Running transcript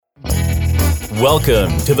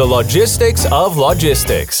Welcome to the Logistics of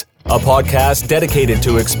Logistics, a podcast dedicated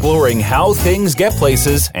to exploring how things get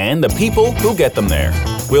places and the people who get them there.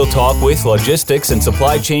 We'll talk with logistics and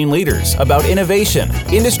supply chain leaders about innovation,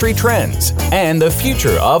 industry trends, and the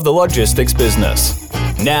future of the logistics business.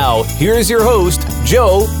 Now, here's your host,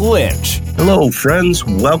 Joe Lynch. Hello, friends.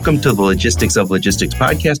 Welcome to the Logistics of Logistics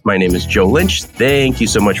podcast. My name is Joe Lynch. Thank you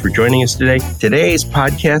so much for joining us today. Today's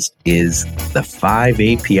podcast is the 5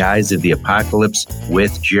 APIs of the Apocalypse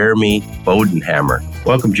with Jeremy Bodenhamer.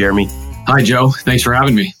 Welcome, Jeremy. Hi, Joe. Thanks for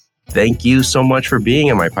having me. Thank you so much for being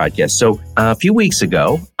on my podcast. So a few weeks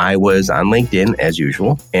ago, I was on LinkedIn as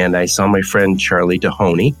usual, and I saw my friend Charlie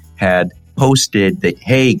Tahoney had posted that,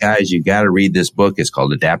 hey, guys, you got to read this book. It's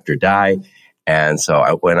called Adapt or Die. And so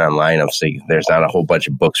I went online. I'm saying there's not a whole bunch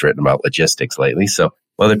of books written about logistics lately. So,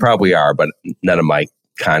 well, there probably are, but none of my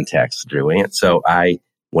contacts are doing it. So I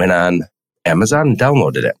went on Amazon and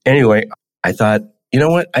downloaded it. Anyway, I thought, you know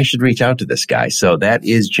what? I should reach out to this guy. So that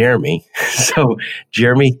is Jeremy. So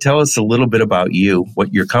Jeremy, tell us a little bit about you,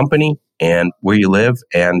 what your company and where you live,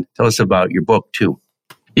 and tell us about your book too.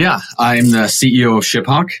 Yeah, I'm the CEO of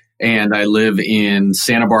ShipHawk, and I live in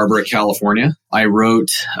Santa Barbara, California. I wrote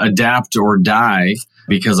Adapt or Die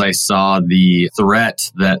because I saw the threat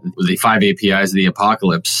that the 5 APIs of the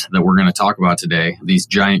apocalypse that we're going to talk about today, these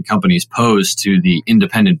giant companies pose to the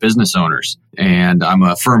independent business owners. And I'm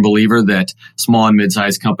a firm believer that small and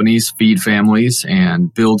mid-sized companies feed families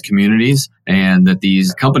and build communities, and that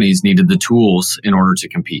these companies needed the tools in order to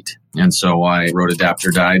compete. And so I wrote Adapt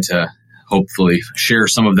or Die to hopefully share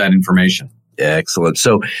some of that information. Excellent.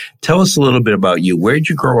 So tell us a little bit about you. Where'd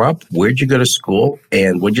you grow up? Where'd you go to school?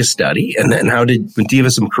 And what'd you study? And then give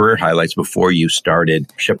us some career highlights before you started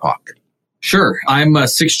ShipHawk? Sure. I'm a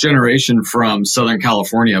sixth generation from Southern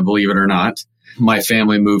California, believe it or not. My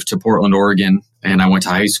family moved to Portland, Oregon, and I went to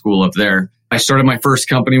high school up there. I started my first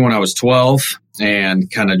company when I was 12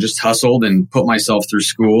 and kind of just hustled and put myself through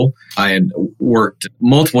school. I had worked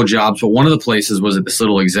multiple jobs, but one of the places was at this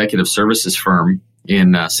little executive services firm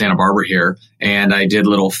in Santa Barbara here. And I did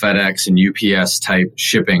little FedEx and UPS type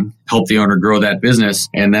shipping, helped the owner grow that business.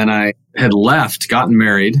 And then I had left, gotten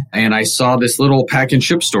married, and I saw this little pack and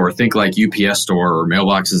ship store, think like UPS store or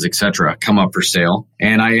mailboxes, etc., come up for sale.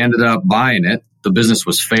 And I ended up buying it. The business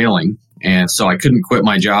was failing. And so I couldn't quit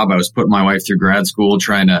my job. I was putting my wife through grad school,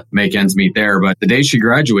 trying to make ends meet there. But the day she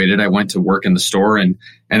graduated, I went to work in the store and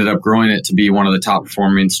ended up growing it to be one of the top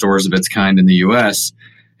performing stores of its kind in the U.S.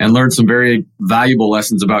 and learned some very valuable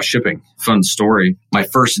lessons about shipping. Fun story. My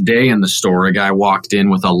first day in the store, a guy walked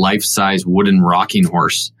in with a life-size wooden rocking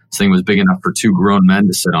horse. This thing was big enough for 2 grown men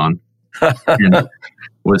to sit on. And it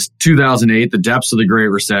was 2008, the depths of the Great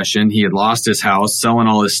Recession. He had lost his house, selling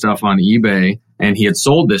all his stuff on eBay. And he had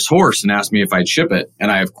sold this horse and asked me if I'd ship it. And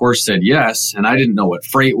I, of course, said yes. And I didn't know what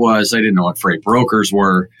freight was. I didn't know what freight brokers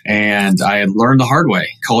were. And I had learned the hard way.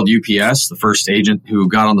 Called UPS. The first agent who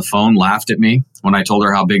got on the phone laughed at me when I told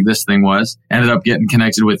her how big this thing was. Ended up getting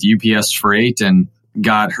connected with UPS Freight and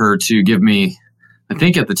got her to give me, I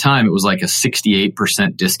think at the time it was like a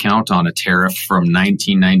 68% discount on a tariff from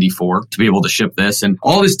 1994 to be able to ship this. And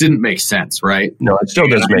all this didn't make sense, right? No, it still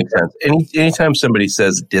doesn't make sense. Anytime somebody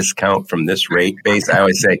says discount from this rate base, I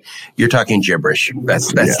always say, you're talking gibberish.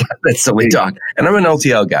 That's silly talk. And I'm an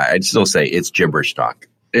LTL guy. I'd still say it's gibberish talk.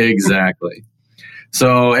 Exactly.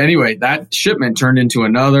 So anyway, that shipment turned into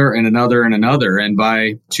another and another and another. And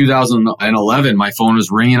by 2011, my phone was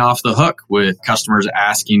ringing off the hook with customers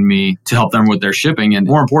asking me to help them with their shipping. And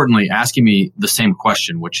more importantly, asking me the same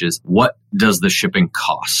question, which is, what does the shipping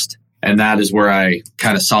cost? And that is where I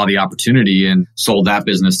kind of saw the opportunity and sold that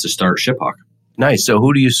business to start ShipHawk. Nice. So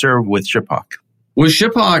who do you serve with ShipHawk? With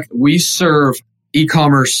ShipHawk, we serve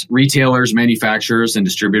e-commerce retailers, manufacturers, and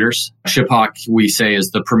distributors. ShipHawk, we say,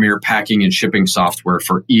 is the premier packing and shipping software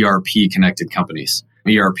for ERP-connected companies.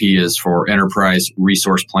 ERP is for Enterprise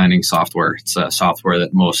Resource Planning Software. It's a software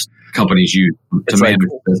that most companies use to manage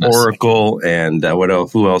business. Oracle and what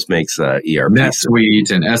else? Who else makes ERP?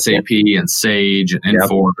 NetSuite and SAP and Sage and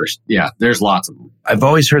Infor. Yeah, there's lots of them. I've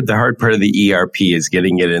always heard the hard part of the ERP is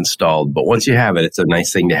getting it installed, but once you have it, it's a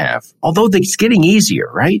nice thing to have. Although it's getting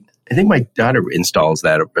easier, right? I think my daughter installs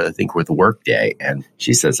that, I think, with Workday, and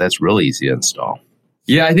she says that's really easy to install.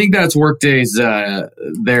 Yeah, I think that's Workday's,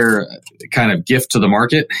 their kind of gift to the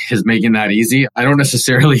market is making that easy. I don't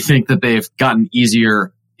necessarily think that they've gotten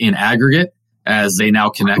easier in aggregate as they now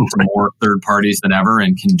connect to more third parties than ever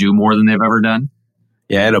and can do more than they've ever done.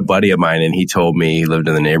 Yeah, I had a buddy of mine, and he told me he lived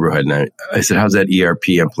in the neighborhood. And I said, how's that ERP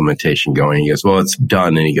implementation going? He goes, well, it's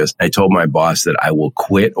done. And he goes, I told my boss that I will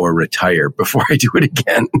quit or retire before I do it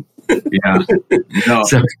again. Yeah. No,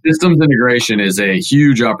 systems integration is a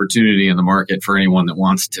huge opportunity in the market for anyone that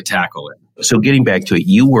wants to tackle it. So getting back to it,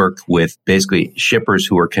 you work with basically shippers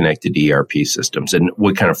who are connected to ERP systems. And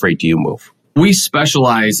what kind of freight do you move? We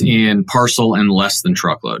specialize in parcel and less than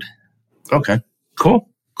truckload. Okay, cool.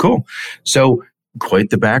 So quite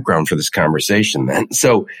the background for this conversation then.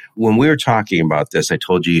 So when we were talking about this, I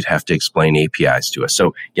told you you'd have to explain APIs to us.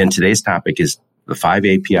 So again, today's topic is the 5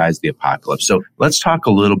 APIs, the apocalypse. So let's talk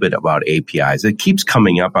a little bit about APIs. It keeps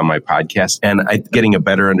coming up on my podcast and I'm getting a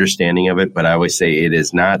better understanding of it, but I always say it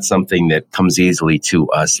is not something that comes easily to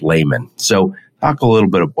us laymen. So talk a little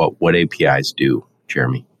bit about what APIs do,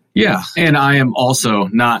 Jeremy. Yeah, and I am also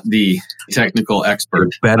not the technical expert.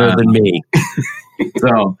 You're better than me.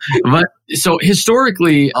 So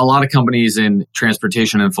historically, a lot of companies in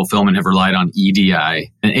transportation and fulfillment have relied on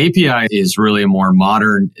EDI. An API is really a more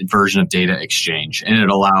modern version of data exchange, and it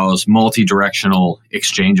allows multi-directional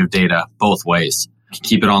exchange of data both ways. You can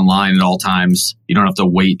keep it online at all times. You don't have to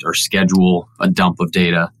wait or schedule a dump of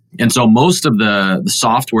data. And so most of the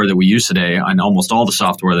software that we use today, and almost all the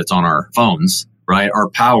software that's on our phones, right, are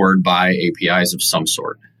powered by APIs of some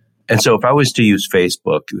sort. And so if I was to use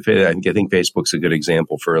Facebook, I think Facebook's a good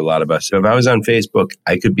example for a lot of us. So if I was on Facebook,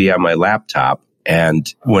 I could be on my laptop.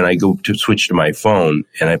 And when I go to switch to my phone,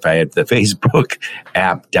 and if I had the Facebook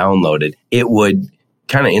app downloaded, it would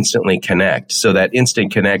kind of instantly connect. So that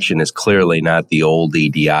instant connection is clearly not the old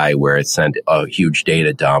EDI where it sent a huge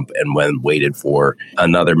data dump and then waited for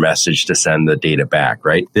another message to send the data back,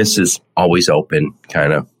 right? This is always open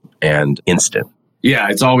kind of and instant. Yeah,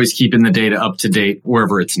 it's always keeping the data up to date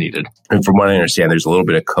wherever it's needed. And from what I understand, there's a little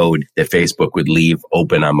bit of code that Facebook would leave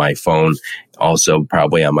open on my phone, also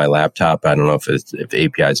probably on my laptop. I don't know if the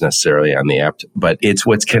API is necessarily on the app, but it's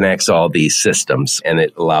what connects all these systems and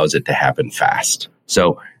it allows it to happen fast.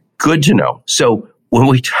 So good to know. So when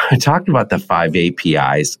we talked about the 5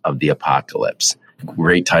 APIs of the apocalypse,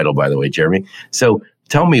 great title, by the way, Jeremy. So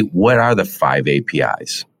tell me, what are the 5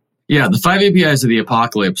 APIs? Yeah, the 5 APIs of the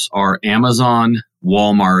apocalypse are Amazon,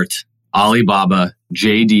 Walmart, Alibaba,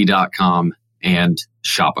 JD.com, and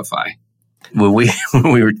Shopify. When we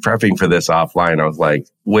were prepping for this offline, I was like,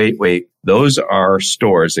 wait, those are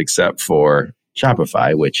stores except for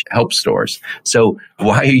Shopify, which helps stores. So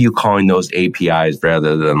why are you calling those APIs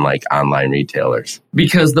rather than like online retailers?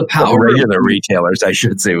 Because the power or regular retailers, I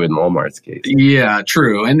should say, in Walmart's case. Yeah,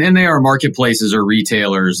 true. And they are marketplaces or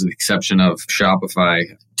retailers, with the exception of Shopify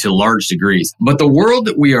to large degrees. But the world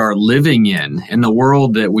that we are living in and the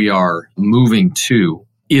world that we are moving to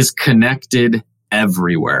is connected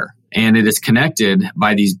everywhere. And it is connected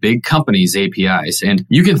by these big companies' APIs. And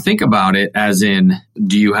you can think about it as in,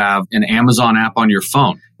 do you have an Amazon app on your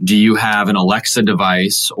phone? Do you have an Alexa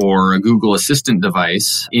device or a Google Assistant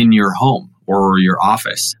device in your home or your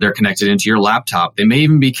office? They're connected into your laptop. They may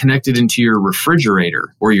even be connected into your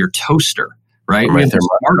refrigerator or your toaster, right? Or my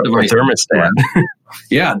thermostat.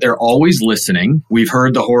 Yeah, they're always listening. We've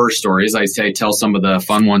heard the horror stories. I tell some of the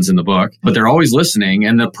fun ones in the book, but they're always listening.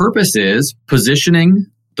 And the purpose is positioning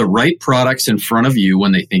the right products in front of you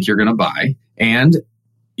when they think you're going to buy, and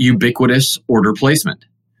ubiquitous order placement.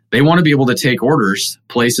 They want to be able to take orders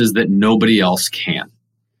places that nobody else can.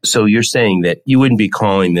 So you're saying that you wouldn't be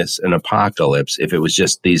calling this an apocalypse if it was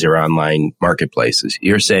just these are online marketplaces.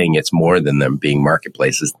 You're saying it's more than them being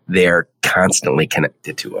marketplaces. They're constantly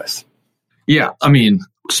connected to us. Yeah. I mean,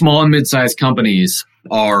 small and mid-sized companies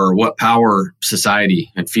are what power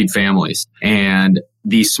society and feed families. And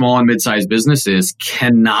these small and mid-sized businesses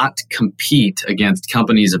cannot compete against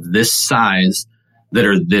companies of this size that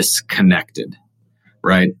are this connected,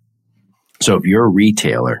 right? So if you're a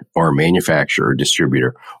retailer or a manufacturer or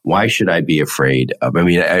distributor, why should I be afraid of? I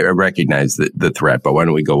mean, I recognize the threat, but why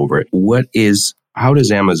don't we go over it? How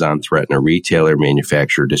does Amazon threaten a retailer,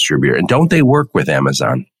 manufacturer, distributor? And don't they work with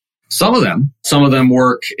Amazon? Some of them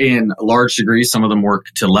work in large degrees. Some of them work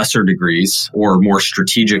to lesser degrees or more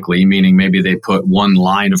strategically, meaning maybe they put one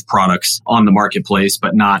line of products on the marketplace,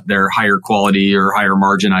 but not their higher quality or higher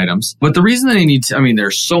margin items. But the reason they need to,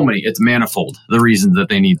 there's so many, it's manifold, the reasons that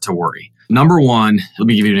they need to worry. Number one, let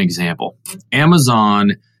me give you an example.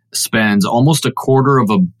 Amazon spends almost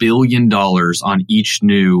 $250 million on each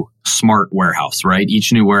new smart warehouse, right?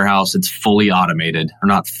 Each new warehouse, it's fully automated, or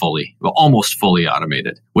not fully, but almost fully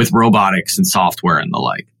automated with robotics and software and the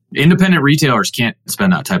like. Independent retailers can't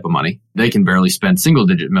spend that type of money. They can barely spend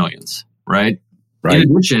single-digit millions, right? In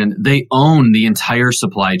addition, they own the entire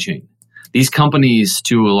supply chain. These companies,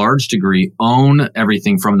 to a large degree, own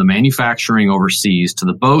everything from the manufacturing overseas to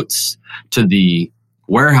the boats, to the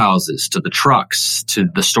warehouses, to the trucks, to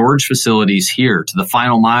the storage facilities here, to the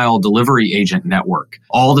final mile delivery agent network,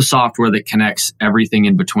 all the software that connects everything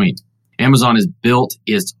in between. Amazon has built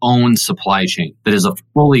its own supply chain that is a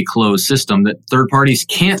fully closed system that third parties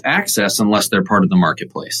can't access unless they're part of the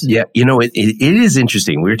marketplace. Yeah, it is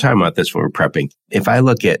interesting. We were talking about this when we were prepping. If I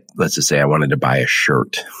look at, let's just say I wanted to buy a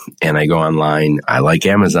shirt and I go online, I like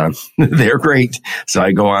Amazon. They're great. So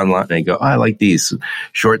I go online and I go, I like these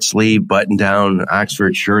short sleeve, button down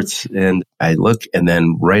Oxford shirts. And I look and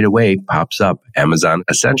then right away pops up Amazon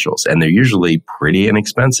Essentials. And they're usually pretty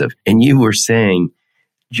inexpensive. And you were saying,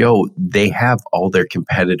 Joe, they have all their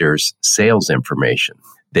competitors' sales information.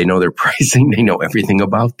 They know their pricing. They know everything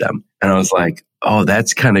about them. And I was like, oh,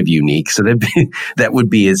 that's kind of unique. So that would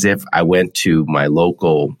be as if I went to my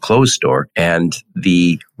local clothes store and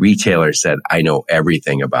the retailer said, I know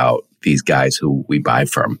everything about these guys who we buy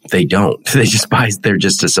from. They don't. They're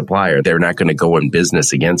just a supplier. They're not going to go in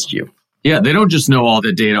business against you. Yeah, they don't just know all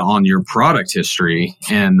the data on your product history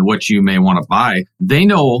and what you may want to buy. They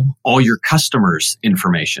know all your customers'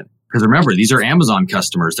 information. Because remember, these are Amazon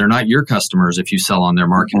customers. They're not your customers if you sell on their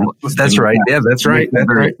marketplace. That's right. Yeah, that's right. That's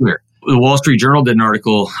very clear. The Wall Street Journal did an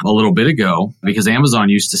article a little bit ago because Amazon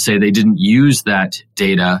used to say they didn't use that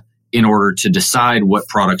data in order to decide what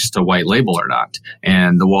products to white label or not.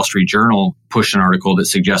 And the Wall Street Journal pushed an article that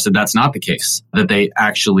suggested that's not the case, that they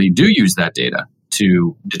actually do use that data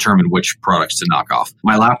to determine which products to knock off.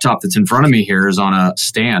 My laptop that's in front of me here is on a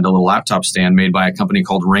little laptop stand made by a company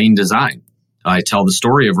called Rain Design. I tell the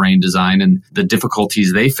story of Rain Design and the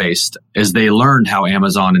difficulties they faced as they learned how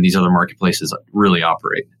Amazon and these other marketplaces really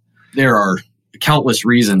operate. There are countless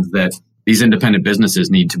reasons that these independent businesses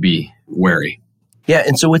need to be wary. Yeah,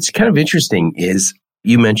 and so what's kind of interesting is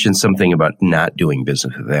you mentioned something about not doing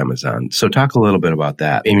business with Amazon. So talk a little bit about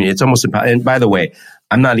that. I mean, it's almost impossible. And by the way,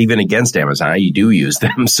 I'm not even against Amazon. I do use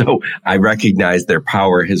them. So I recognize their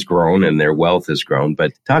power has grown and their wealth has grown.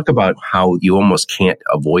 But talk about how you almost can't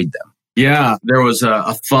avoid them. Yeah, there was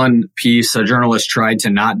a fun piece. A journalist tried to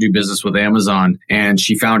not do business with Amazon and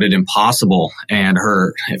she found it impossible. And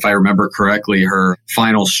if I remember correctly, her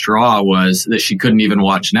final straw was that she couldn't even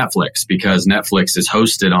watch Netflix because Netflix is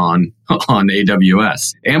hosted on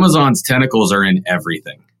AWS. Amazon's tentacles are in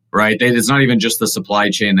everything. Right? It's not even just the supply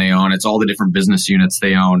chain they own. It's all the different business units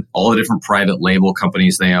they own, all the different private label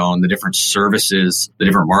companies they own, the different services, the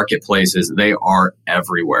different marketplaces. They are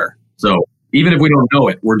everywhere. So even if we don't know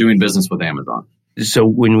it, we're doing business with Amazon. So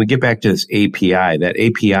when we get back to this API, that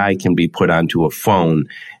API can be put onto a phone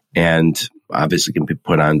and obviously can be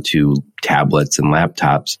put onto tablets and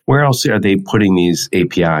laptops. Where else are they putting these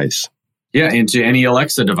APIs? Yeah, into any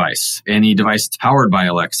Alexa device, any device that's powered by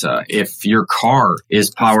Alexa. If your car is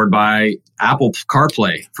powered by Apple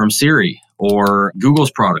CarPlay from Siri or Google's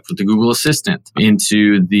product with the Google Assistant,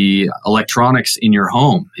 into the electronics in your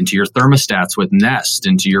home, into your thermostats with Nest,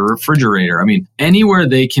 into your refrigerator. I mean, anywhere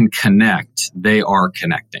they can connect, they are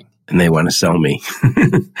connecting. And they want to sell me.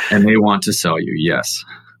 And they want to sell you, yes.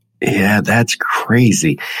 Yeah, that's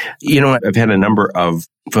crazy. I've had a number of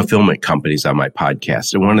fulfillment companies on my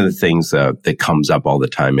podcast. And one of the things that comes up all the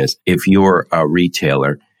time is if you're a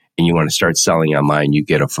retailer and you want to start selling online, you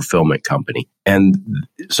get a fulfillment company. And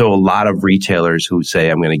so a lot of retailers who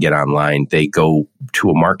say, I'm going to get online, they go to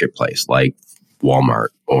a marketplace like Walmart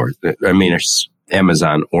it's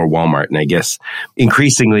Amazon or Walmart. And I guess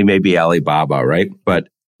increasingly maybe Alibaba, right? But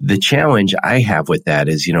the challenge I have with that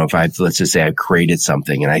is, let's just say I've created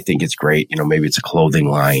something and I think it's great, maybe it's a clothing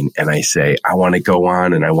line and I say, I want to go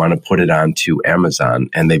on and I want to put it onto Amazon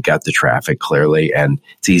and they've got the traffic clearly and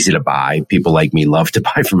it's easy to buy. People like me love to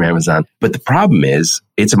buy from Amazon. But the problem is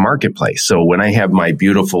it's a marketplace. So when I have my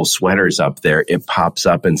beautiful sweaters up there, it pops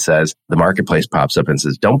up and says, the marketplace pops up and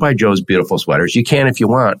says, don't buy Joe's beautiful sweaters. You can if you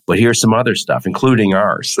want, but here's some other stuff, including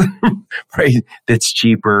ours, right? That's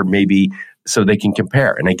cheaper, maybe. So they can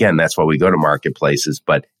compare. And again, that's why we go to marketplaces.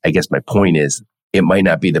 But I guess my point is it might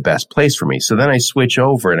not be the best place for me. So then I switch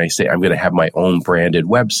over and I say, I'm going to have my own branded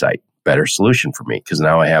website. Better solution for me because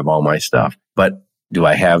now I have all my stuff. But do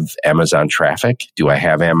I have Amazon traffic? Do I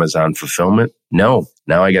have Amazon fulfillment? No.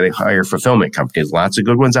 Now I got to hire fulfillment companies. Lots of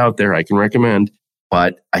good ones out there I can recommend,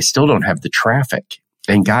 but I still don't have the traffic.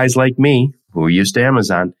 And guys like me who are used to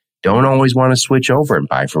Amazon don't always want to switch over and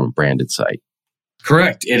buy from a branded site.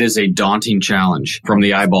 Correct. It is a daunting challenge from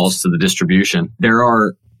the eyeballs to the distribution. There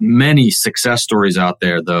are many success stories out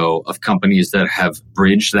there, though, of companies that have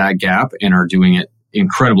bridged that gap and are doing it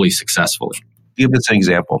incredibly successfully. Give us an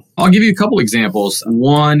example. I'll give you a couple examples.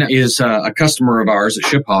 One is a customer of ours at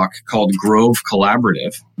ShipHawk called Grove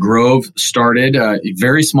Collaborative. Grove started a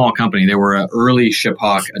very small company. They were an early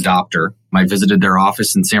ShipHawk adopter. I visited their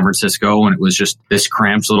office in San Francisco, and it was just this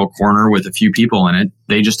cramped little corner with a few people in it.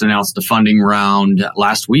 They just announced a funding round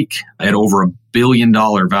last week at over $1 billion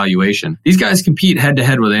valuation. These guys compete head to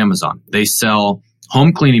head with Amazon. They sell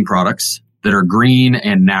home cleaning products that are green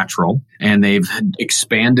and natural, and they've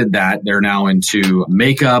expanded that. They're now into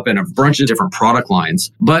makeup and a bunch of different product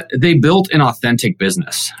lines, but they built an authentic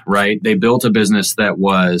business, right? They built a business that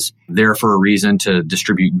was there for a reason to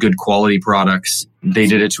distribute good quality products. They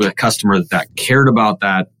did it to a customer that cared about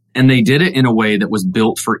that. And they did it in a way that was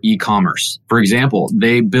built for e-commerce. For example,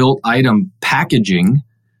 they built item packaging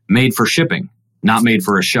made for shipping, not made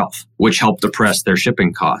for a shelf, which helped depress their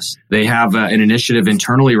shipping costs. They have an initiative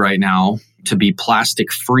internally right now to be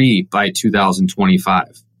plastic free by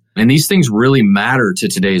 2025. And these things really matter to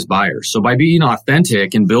today's buyers. So by being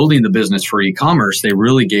authentic and building the business for e-commerce, they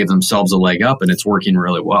really gave themselves a leg up, and it's working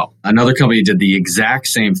really well. Another company did the exact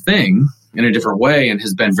same thing in a different way and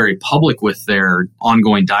has been very public with their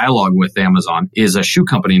ongoing dialogue with Amazon is a shoe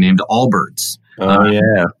company named Allbirds. Oh,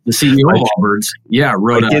 yeah. The CEO of Allbirds,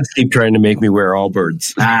 wrote my kids keep trying to make me wear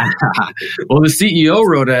Allbirds. Well, the CEO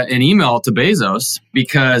wrote an email to Bezos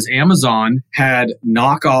because Amazon had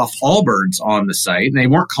knockoff Allbirds on the site. And they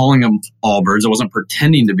weren't calling them Allbirds. It wasn't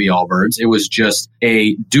pretending to be Allbirds. It was just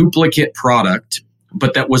a duplicate product,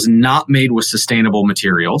 but that was not made with sustainable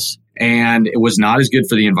materials. And it was not as good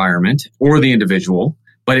for the environment or the individual,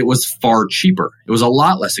 but it was far cheaper. It was a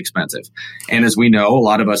lot less expensive. And as we know, a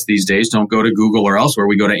lot of us these days don't go to Google or elsewhere.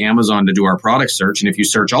 We go to Amazon to do our product search. And if you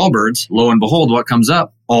search Allbirds, lo and behold, what comes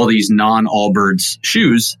up? All these non-Allbirds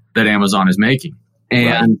shoes that Amazon is making.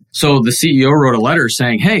 And so the CEO wrote a letter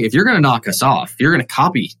saying, hey, if you're going to knock us off, you're going to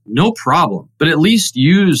copy, no problem. But at least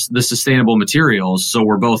use the sustainable materials so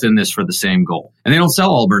we're both in this for the same goal. And they don't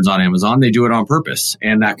sell Allbirds on Amazon. They do it on purpose.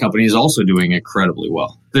 And that company is also doing incredibly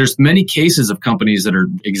well. There's many cases of companies that are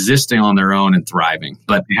existing on their own and thriving,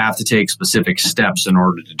 but they have to take specific steps in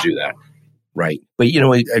order to do that. Right. But,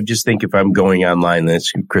 I just think if I'm going online,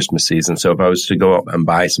 it's Christmas season. So if I was to go up and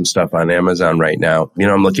buy some stuff on Amazon right now,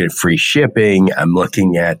 I'm looking at free shipping. I'm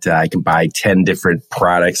looking at, I can buy 10 different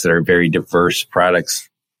products that are very diverse products.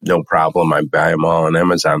 No problem. I buy them all on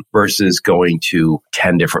Amazon versus going to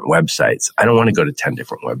 10 different websites. I don't want to go to 10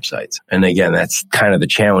 different websites. And again, that's kind of the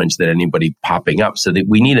challenge that anybody popping up. So that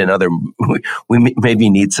we need we maybe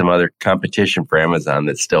need some other competition for Amazon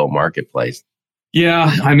that's still a marketplace.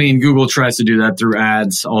 Yeah, I mean, Google tries to do that through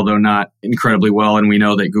ads, although not incredibly well. And we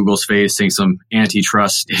know that Google's facing some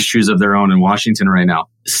antitrust issues of their own in Washington right now.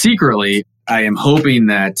 Secretly, I am hoping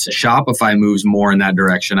that Shopify moves more in that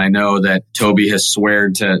direction. I know that Toby has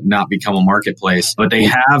sworn to not become a marketplace, but they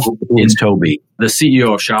have... It's Toby. The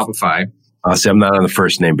CEO of Shopify. See, I'm not on the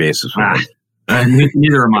first name basis with him.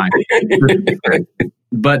 Neither am I.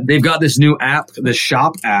 But they've got this new app, the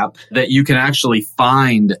Shop app, that you can actually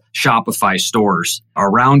find Shopify stores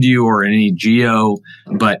around you or in any geo.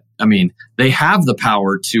 But I mean, they have the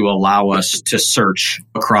power to allow us to search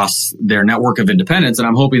across their network of independents. And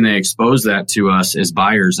I'm hoping they expose that to us as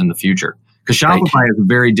buyers in the future. Because Shopify is a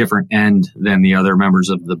very different end than the other members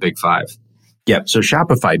of the Big Five. Yep. So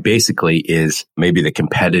Shopify basically is maybe the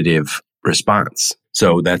competitive response.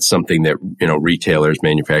 So that's something that, retailers,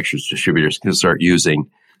 manufacturers, distributors can start using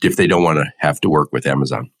if they don't want to have to work with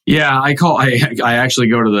Amazon. Yeah, I actually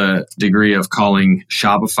go to the degree of calling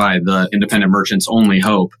Shopify the independent merchant's only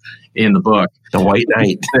hope in the book. The white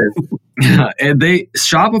knight. And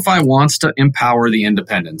Shopify wants to empower the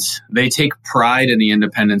independents. They take pride in the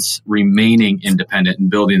independents remaining independent and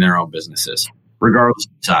building their own businesses, regardless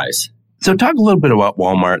of size. So talk a little bit about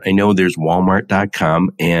Walmart. I know there's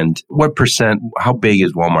Walmart.com, and how big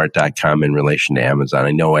is Walmart.com in relation to Amazon?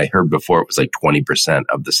 I know I heard before it was like 20%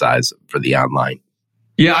 of the size for the online.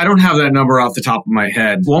 Yeah, I don't have that number off the top of my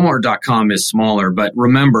head. Walmart.com is smaller, but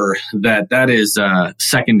remember that is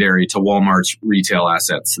secondary to Walmart's retail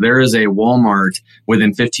assets. There is a Walmart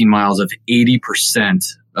within 15 miles of 80%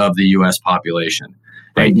 of the U.S. population.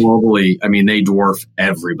 Right. And globally, I mean, they dwarf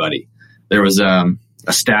everybody. There was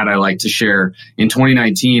a stat I like to share. In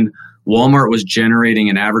 2019, Walmart was generating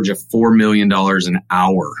an average of $4 million an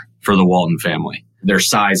hour for the Walton family. Their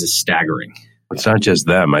size is staggering. It's not just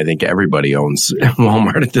them. I think everybody owns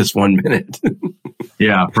Walmart at this 1 minute.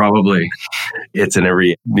 Yeah, probably. It's in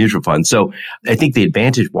every mutual fund. So I think the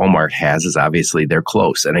advantage Walmart has is obviously they're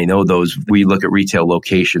close. And I know we look at retail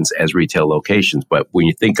locations as retail locations, but when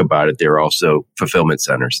you think about it, they're also fulfillment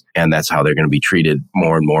centers. And that's how they're going to be treated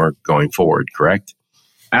more and more going forward, correct?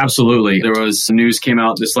 Absolutely. There was some news came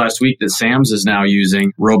out this last week that Sam's is now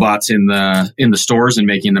using robots in the stores and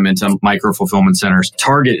making them into micro fulfillment centers.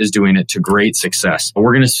 Target is doing it to great success.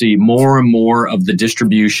 We're going to see more and more of the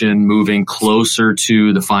distribution moving closer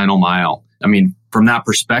to the final mile. I mean, from that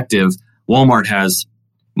perspective, Walmart has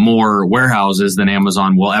more warehouses than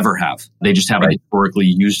Amazon will ever have. They just haven't historically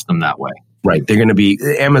used them that way. Right. They're going to be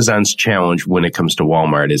Amazon's challenge when it comes to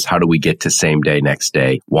Walmart is how do we get to same day, next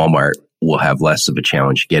day? Walmart will have less of a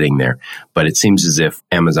challenge getting there. But it seems as if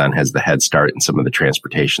Amazon has the head start in some of the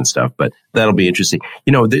transportation stuff. But that'll be interesting.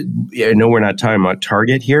 I know we're not talking about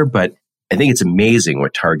Target here, but I think it's amazing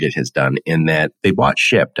what Target has done in that they bought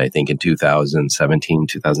Shipt, I think, in 2017,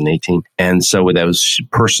 2018. And so with those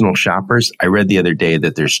personal shoppers, I read the other day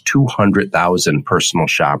that there's 200,000 personal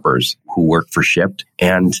shoppers who work for Shipt.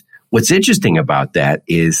 And what's interesting about that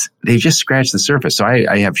is they just scratched the surface. So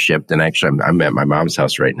I have Shipt, and actually I'm at my mom's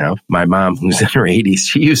house right now. My mom, who's in her 80s,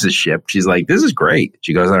 she uses Shipt. She's like, this is great.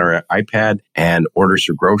 She goes on her iPad and orders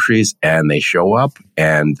her groceries, and they show up,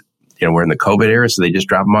 and we're in the COVID era, so they just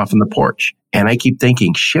drop them off on the porch. And I keep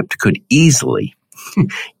thinking Shipt could easily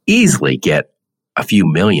get a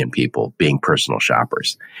few million people being personal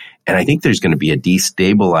shoppers. And I think there's going to be a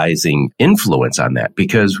destabilizing influence on that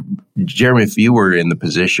because, Jeremy, if you were in the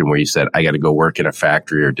position where you said, I got to go work in a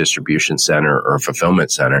factory or distribution center or a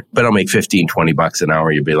fulfillment center, but I'll make $15-20 an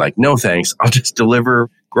hour, you'd be like, no, thanks. I'll just deliver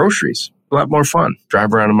groceries. A lot more fun.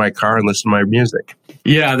 Drive around in my car and listen to my music.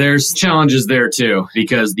 Yeah, there's challenges there too,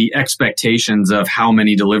 because the expectations of how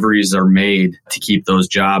many deliveries are made to keep those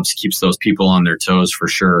jobs keeps those people on their toes for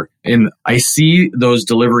sure. And I see those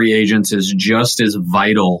delivery agents as just as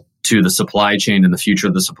vital to the supply chain and the future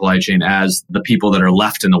of the supply chain as the people that are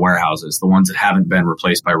left in the warehouses, the ones that haven't been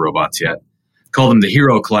replaced by robots yet. Call them the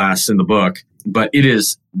hero class in the book, but it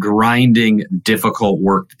is grinding, difficult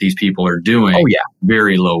work that these people are doing. Oh, yeah.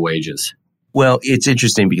 Very low wages. Well, it's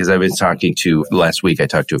interesting because I've been last week I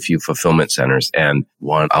talked to a few fulfillment centers and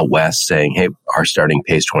one out west saying, hey, our starting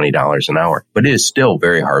pay is $20 an hour. But it is still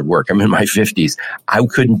very hard work. I'm in my 50s. I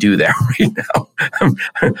couldn't do that right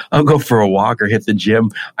now. I'll go for a walk or hit the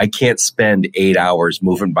gym. I can't spend 8 hours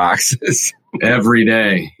moving boxes. Every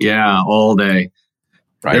day. Yeah, all day.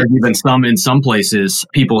 Right. There's even in some places,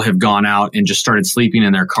 people have gone out and just started sleeping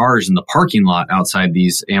in their cars in the parking lot outside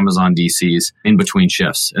these Amazon DCs in between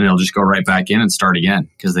shifts. And they'll just go right back in and start again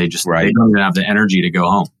because they don't even have the energy to go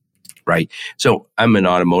home. Right. So I'm an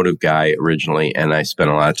automotive guy originally, and I spent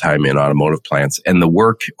a lot of time in automotive plants. And the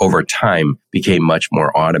work over time became much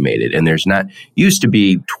more automated. And used to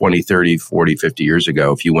be 20, 30, 40, 50 years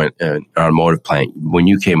ago, if you went to an automotive plant, when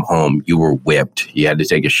you came home, you were whipped. You had to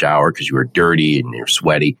take a shower because you were dirty and you're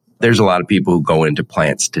sweaty. There's a lot of people who go into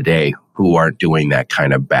plants today who aren't doing that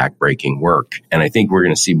kind of backbreaking work. And I think we're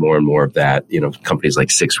going to see more and more of that, companies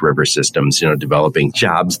like Six River Systems, developing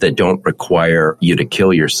jobs that don't require you to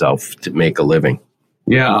kill yourself to make a living.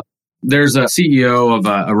 Yeah. There's a CEO of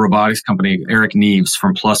a robotics company, Eric Neves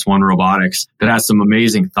from Plus One Robotics, that has some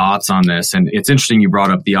amazing thoughts on this. And it's interesting you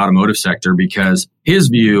brought up the automotive sector because his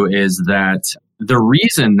view is that the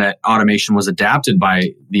reason that automation was adapted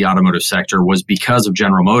by the automotive sector was because of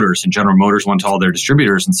General Motors. And General Motors went to all their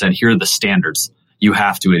distributors and said, here are the standards you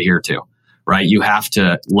have to adhere to, right? You have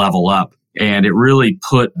to level up. And it really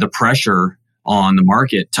put the pressure on the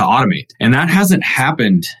market to automate. And that hasn't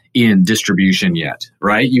happened in distribution yet,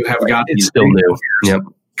 right? You have got it's still new. Yep.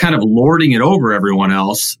 Kind of lording it over everyone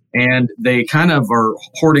else. And they kind of are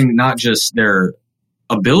hoarding not just their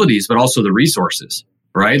abilities, but also the resources.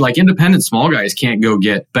 Right? Like independent small guys can't go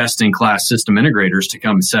get best in class system integrators to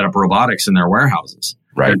come set up robotics in their warehouses.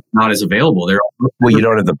 Right. They're not as available. Well, you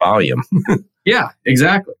don't have the volume. Yeah,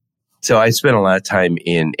 exactly. So I spent a lot of time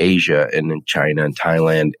in Asia and in China and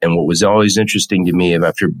Thailand. And what was always interesting to me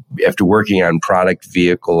after working on product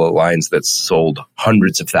vehicle lines that sold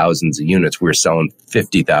hundreds of thousands of units, we were selling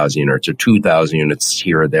 50,000 units or 2,000 units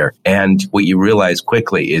here or there. And what you realize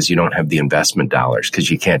quickly is you don't have the investment dollars because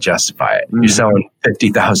you can't justify it. Mm-hmm. You're selling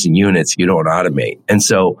 50,000 units, you don't automate. And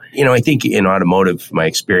so, I think in automotive, my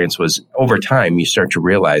experience was over time, you start to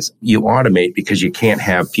realize you automate because you can't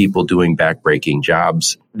have people doing backbreaking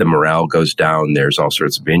jobs. The morale goes down. There's all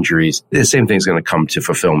sorts of injuries. The same thing's going to come to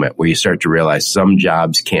fulfillment, where you start to realize some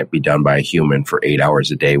jobs can't be done by a human for 8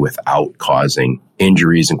 hours a day without causing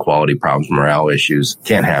injuries and quality problems, morale issues.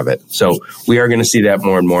 Can't have it. So we are going to see that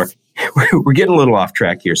more and more. We're getting a little off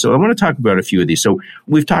track here. So I want to talk about a few of these. So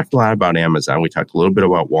we've talked a lot about Amazon. We talked a little bit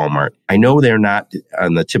about Walmart. I know they're not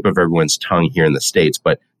on the tip of everyone's tongue here in the States,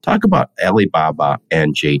 but talk about Alibaba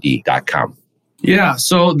and JD.com. Yeah,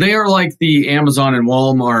 so they are like the Amazon and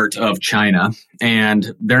Walmart of China,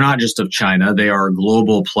 and they're not just of China. They are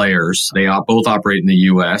global players. They both operate in the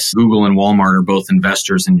U.S. Google and Walmart are both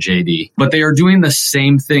investors in JD, but they are doing the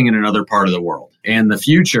same thing in another part of the world. And the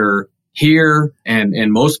future here and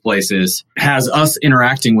in most places has us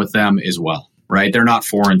interacting with them as well, right? They're not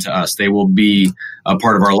foreign to us. They will be a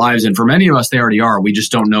part of our lives. And for many of us, they already are. We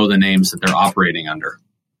just don't know the names that they're operating under.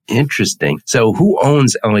 Interesting. So who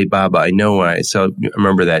owns Alibaba? I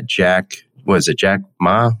remember that Jack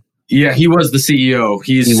Ma? Yeah, he was the CEO.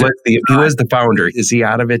 He was the founder. Is he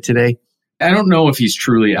out of it today? I don't know if he's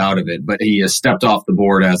truly out of it, but he has stepped off the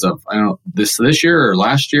board as of, this year or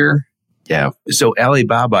last year. Yeah. So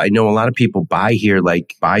Alibaba, I know a lot of people buy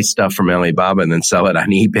stuff from Alibaba and then sell it on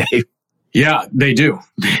eBay. Yeah, they do.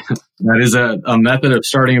 That is a method of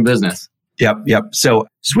starting a business. Yep. So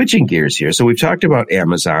switching gears here. So we've talked about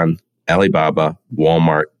Amazon, Alibaba,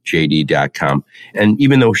 Walmart, JD.com. And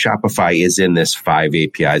even though Shopify is in this 5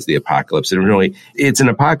 APIs, the apocalypse, and it's an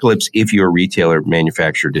apocalypse if you're a retailer,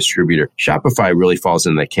 manufacturer, distributor. Shopify really falls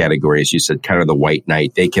in that category, as you said, kind of the white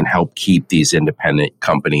knight. They can help keep these independent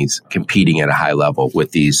companies competing at a high level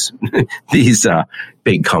with these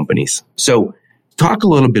big companies. So talk a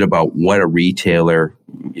little bit about what a retailer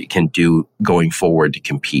can do going forward to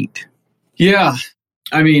compete. Yeah.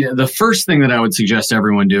 I mean, the first thing that I would suggest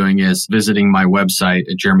everyone doing is visiting my website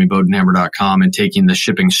at jeremybodenhamer.com and taking the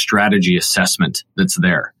shipping strategy assessment that's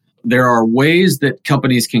there. There are ways that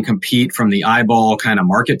companies can compete from the eyeball kind of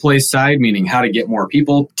marketplace side, meaning how to get more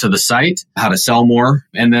people to the site, how to sell more.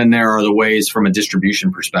 And then there are the ways from a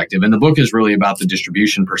distribution perspective. And the book is really about the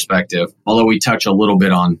distribution perspective, although we touch a little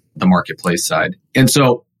bit on the marketplace side. And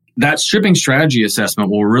so that shipping strategy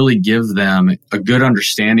assessment will really give them a good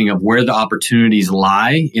understanding of where the opportunities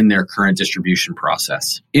lie in their current distribution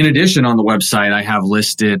process. In addition, on the website, I have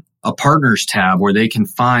listed a partners tab where they can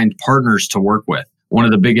find partners to work with. One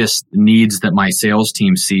of the biggest needs that my sales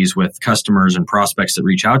team sees with customers and prospects that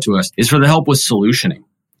reach out to us is for the help with solutioning.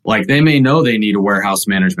 Like they may know they need a warehouse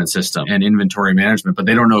management system and inventory management, but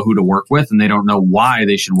they don't know who to work with and they don't know why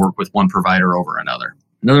they should work with one provider over another.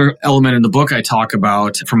 Another element in the book I talk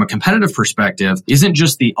about from a competitive perspective isn't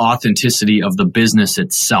just the authenticity of the business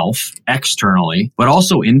itself externally, but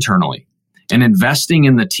also internally. And investing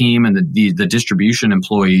in the team and the distribution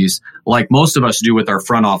employees like most of us do with our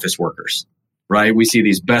front office workers, right? We see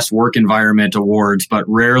these best work environment awards, but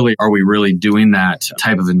rarely are we really doing that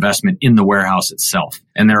type of investment in the warehouse itself.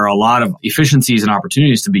 And there are a lot of efficiencies and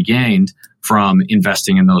opportunities to be gained from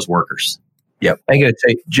investing in those workers. Yep. I got to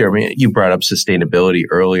say, Jeremy, you brought up sustainability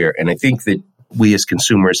earlier, and I think that we as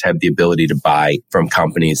consumers have the ability to buy from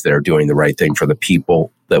companies that are doing the right thing for the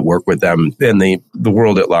people that work with them and the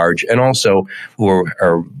world at large, and also who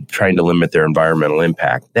are trying to limit their environmental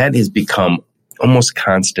impact. That has become almost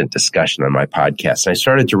constant discussion on my podcast. And I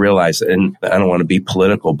started to realize, and I don't want to be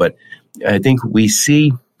political, but I think we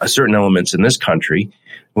see certain elements in this country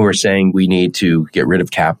who are saying we need to get rid of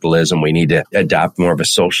capitalism. We need to adopt more of a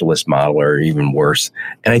socialist model or even worse.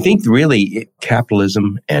 And I think really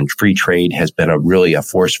capitalism and free trade has been a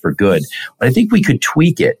force for good. But I think we could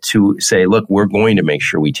tweak it to say, look, we're going to make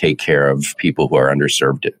sure we take care of people who are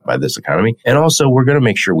underserved by this economy. And also we're going to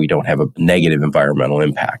make sure we don't have a negative environmental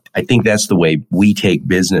impact. I think that's the way we take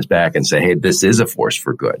business back and say, hey, this is a force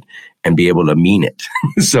for good and be able to mean it.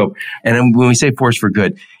 And when we say force for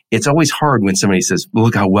good, it's always hard when somebody says, well,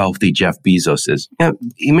 look how wealthy Jeff Bezos is. Yeah,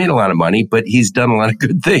 he made a lot of money, but he's done a lot of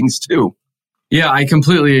good things too. Yeah, I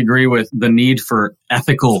completely agree with the need for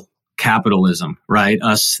ethical capitalism, right?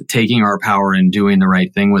 Us taking our power and doing the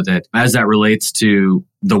right thing with it as that relates to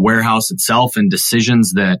the warehouse itself and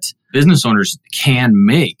decisions that business owners can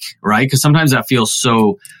make, right? Because sometimes that feels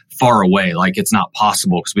so far away, like it's not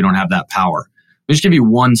possible because we don't have that power. I'll just give you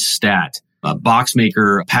one stat. Box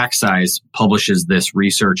maker Pack Size publishes this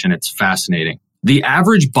research and it's fascinating. The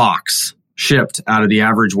average box shipped out of the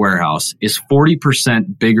average warehouse is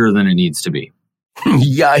 40% bigger than it needs to be.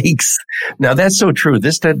 Yikes. Now that's so true.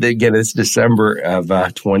 This time, again, it's December of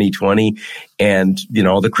 2020 and,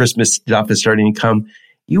 the Christmas stuff is starting to come.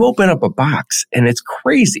 You open up a box and it's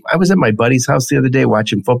crazy. I was at my buddy's house the other day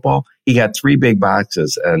watching football. He got 3 big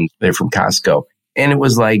boxes and they're from Costco. And it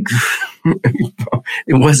was like,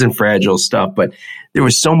 it wasn't fragile stuff, but there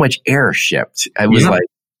was so much air shipped. I was like,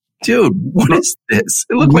 dude, what is this?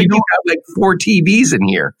 It looked like you got like 4 TVs in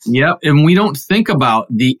here. Yep. And we don't think about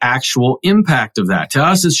the actual impact of that. To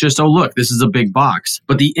us, it's just, oh, look, this is a big box.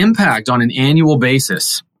 But the impact on an annual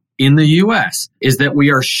basis in the U.S. is that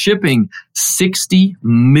we are shipping 60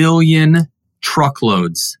 million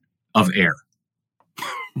truckloads of air.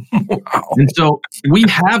 Wow. And so we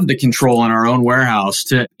have the control in our own warehouse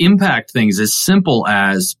to impact things as simple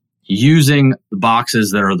as using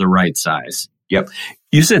boxes that are the right size. Yep.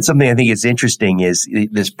 You said something I think is interesting is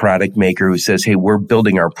this product maker who says, hey, we're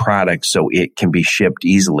building our product so it can be shipped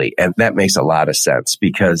easily. And that makes a lot of sense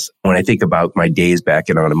because when I think about my days back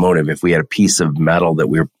in automotive, if we had a piece of metal that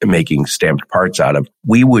we were making stamped parts out of,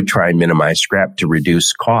 we would try and minimize scrap to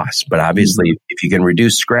reduce costs. But obviously, if you can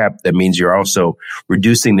reduce scrap, that means you're also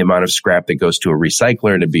reducing the amount of scrap that goes to a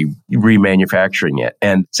recycler to be remanufacturing it.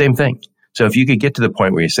 And same thing. So if you could get to the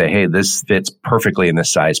point where you say, hey, this fits perfectly in this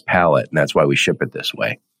size pallet, and that's why we ship it this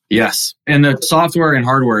way. Yes. And the software and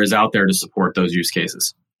hardware is out there to support those use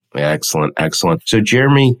cases. Excellent. Excellent. So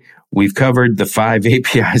Jeremy, we've covered the 5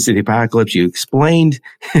 APIs of the apocalypse. You explained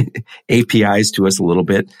APIs to us a little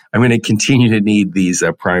bit. I'm going to continue to need these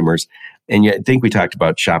primers. And yet I think we talked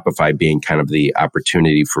about Shopify being kind of the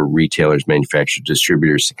opportunity for retailers, manufacturers,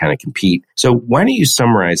 distributors to kind of compete. So why don't you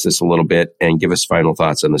summarize this a little bit and give us final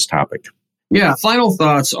thoughts on this topic? Yeah, final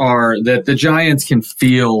thoughts are that the giants can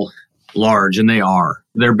feel large, and they are.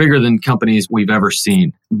 They're bigger than companies we've ever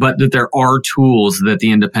seen, but that there are tools that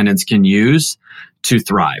the independents can use to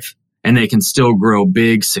thrive. And they can still grow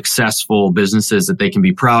big, successful businesses that they can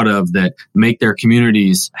be proud of, that make their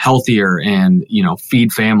communities healthier and,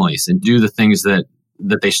 feed families and do the things that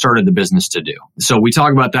they started the business to do. So we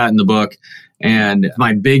talk about that in the book. And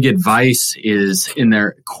my big advice is in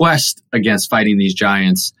their quest against fighting these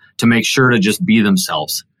giants to make sure to just be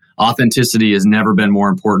themselves. Authenticity has never been more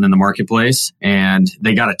important in the marketplace, and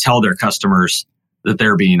they got to tell their customers that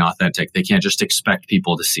they're being authentic. They can't just expect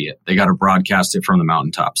people to see it. They got to broadcast it from the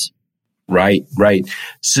mountaintops. Right.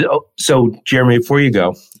 So Jeremy, before you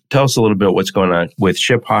go, tell us a little bit what's going on with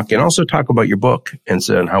ShipHawk, and also talk about your book and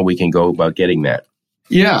how we can go about getting that.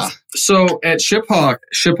 Yeah. So at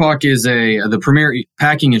ShipHawk is the premier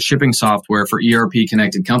packing and shipping software for ERP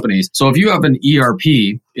connected companies. So if you have an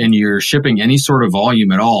ERP and you're shipping any sort of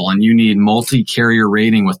volume at all, and you need multi-carrier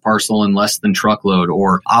rating with parcel and less than truckload,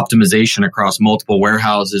 or optimization across multiple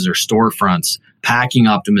warehouses or storefronts, packing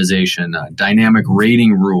optimization, dynamic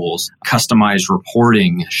rating rules, customized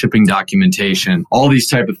reporting, shipping documentation, all these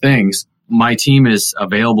type of things, my team is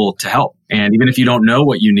available to help. And even if you don't know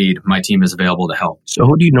what you need, my team is available to help. So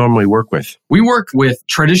who do you normally work with? We work with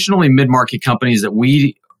traditionally mid-market companies that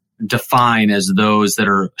we define as those that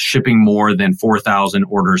are shipping more than 4,000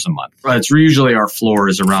 orders a month. It's usually our floor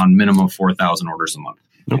is around minimum 4,000 orders a month.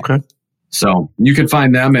 Okay. So you can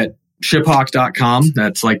find them at shiphawk.com.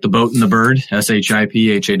 That's like the boat and the bird,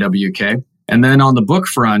 SHIPHAWK. And then on the book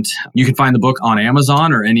front, you can find the book on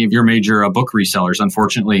Amazon or any of your major book resellers.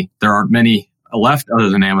 Unfortunately, there aren't many left other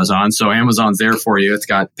than Amazon. So Amazon's there for you. It's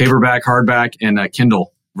got paperback, hardback, and a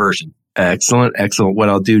Kindle version. Excellent. What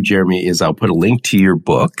I'll do, Jeremy, is I'll put a link to your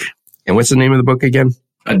book. And what's the name of the book again?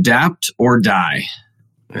 Adapt or Die.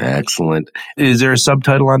 Excellent. Is there a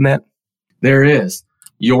subtitle on that? There is.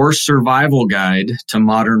 Your Survival Guide to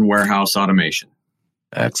Modern Warehouse Automation.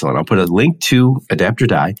 Excellent. I'll put a link to Adapt or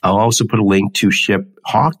Die. I'll also put a link to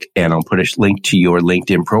ShipHawk, and I'll put a link to your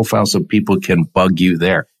LinkedIn profile so people can bug you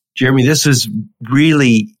there. Jeremy, this is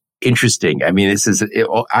really interesting. I mean, this is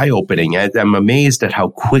eye-opening. I'm amazed at how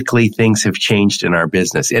quickly things have changed in our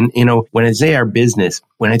business. And, when I say our business,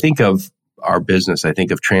 when I think of our business, I think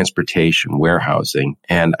of transportation, warehousing,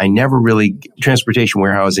 and transportation,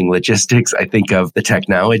 warehousing, logistics. I think of the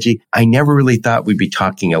technology. I never really thought we'd be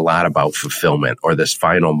talking a lot about fulfillment or this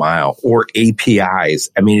final mile or APIs.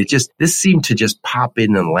 I mean, this seemed to just pop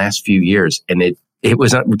in the last few years, and it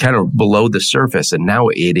was kind of below the surface, and now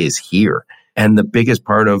it is here. And the biggest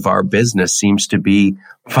part of our business seems to be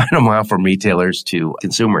final mile from retailers to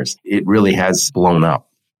consumers. It really has blown up.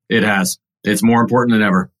 It has. It's more important than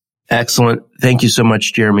ever. Excellent. Thank you so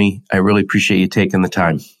much, Jeremy. I really appreciate you taking the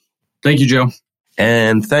time. Thank you, Joe.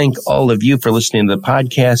 And thank all of you for listening to the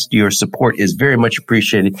podcast. Your support is very much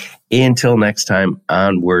appreciated. Until next time,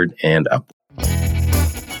 onward and upward.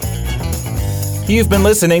 You've been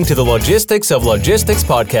listening to the Logistics of Logistics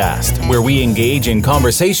podcast, where we engage in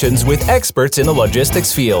conversations with experts in the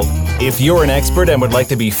logistics field. If you're an expert and would like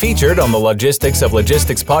to be featured on the Logistics of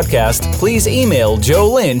Logistics podcast, please email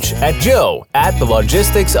Joe Lynch at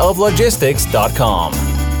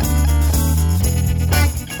joe@thelogisticsoflogistics.com.